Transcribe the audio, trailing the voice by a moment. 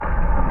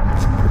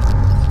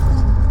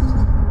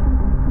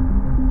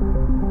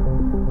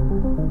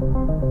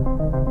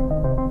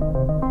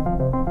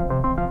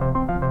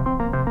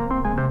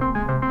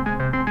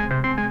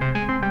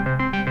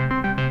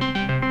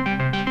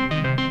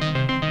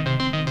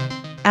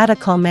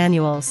Adakul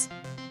manuals.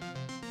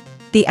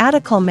 The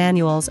Adakul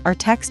manuals are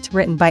texts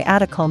written by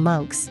Adakul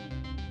monks.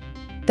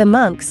 The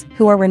monks,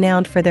 who are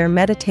renowned for their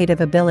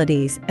meditative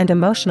abilities and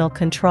emotional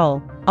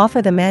control,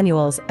 offer the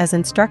manuals as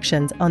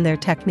instructions on their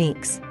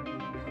techniques.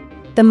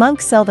 The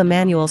monks sell the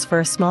manuals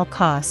for a small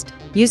cost,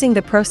 using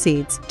the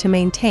proceeds to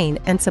maintain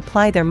and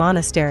supply their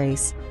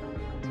monasteries.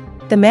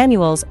 The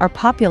manuals are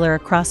popular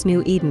across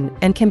New Eden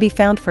and can be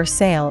found for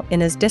sale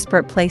in as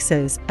disparate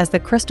places as the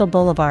Crystal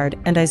Boulevard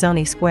and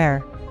Izoni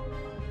Square.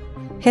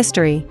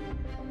 History.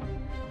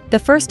 The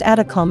first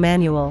Adakul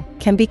manual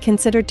can be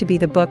considered to be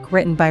the book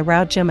written by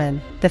Rao Jiman,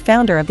 the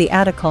founder of the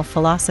Adakul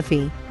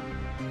philosophy.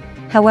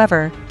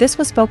 However, this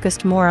was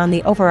focused more on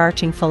the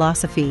overarching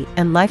philosophy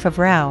and life of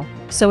Rao,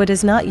 so it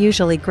is not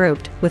usually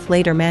grouped with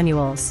later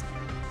manuals.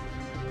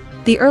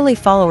 The early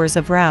followers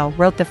of Rao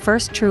wrote the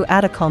first true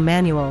Adakul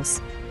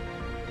manuals.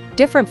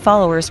 Different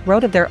followers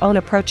wrote of their own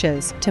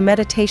approaches to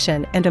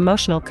meditation and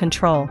emotional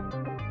control.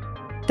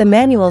 The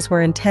manuals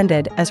were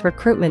intended as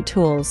recruitment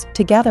tools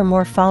to gather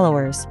more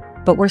followers,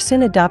 but were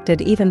soon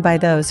adopted even by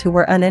those who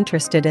were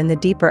uninterested in the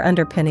deeper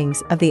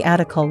underpinnings of the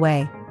Adakul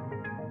way.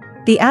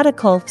 The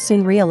Adakul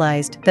soon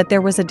realized that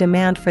there was a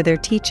demand for their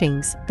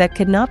teachings that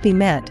could not be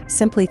met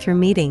simply through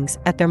meetings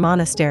at their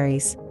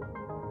monasteries.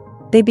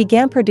 They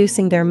began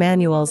producing their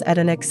manuals at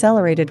an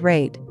accelerated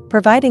rate,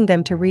 providing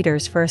them to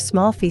readers for a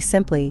small fee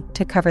simply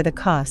to cover the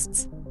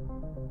costs.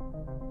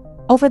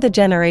 Over the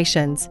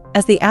generations,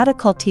 as the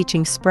Adakul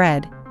teaching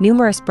spread,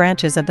 numerous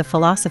branches of the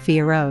philosophy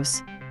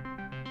arose.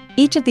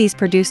 Each of these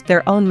produced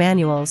their own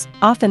manuals,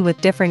 often with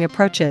differing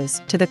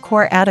approaches to the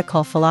core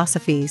Adakul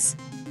philosophies.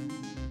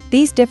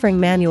 These differing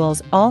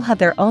manuals all have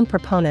their own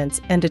proponents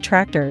and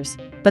detractors,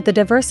 but the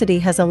diversity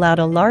has allowed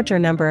a larger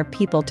number of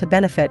people to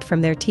benefit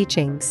from their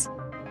teachings.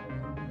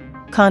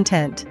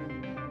 Content.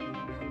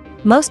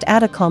 Most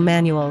Adakul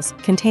manuals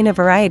contain a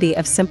variety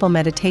of simple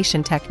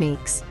meditation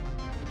techniques.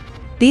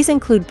 These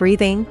include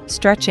breathing,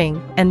 stretching,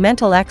 and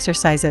mental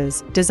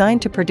exercises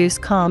designed to produce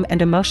calm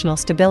and emotional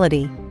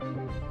stability.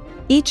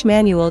 Each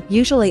manual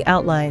usually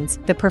outlines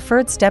the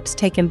preferred steps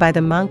taken by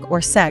the monk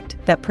or sect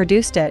that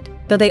produced it,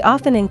 though they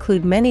often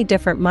include many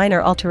different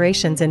minor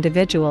alterations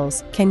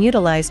individuals can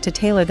utilize to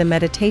tailor the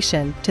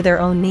meditation to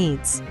their own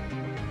needs.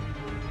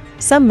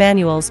 Some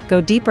manuals go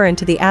deeper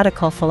into the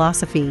Adakul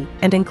philosophy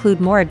and include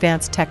more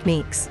advanced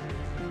techniques.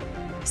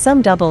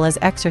 Some double as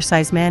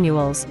exercise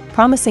manuals,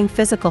 promising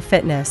physical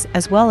fitness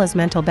as well as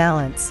mental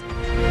balance.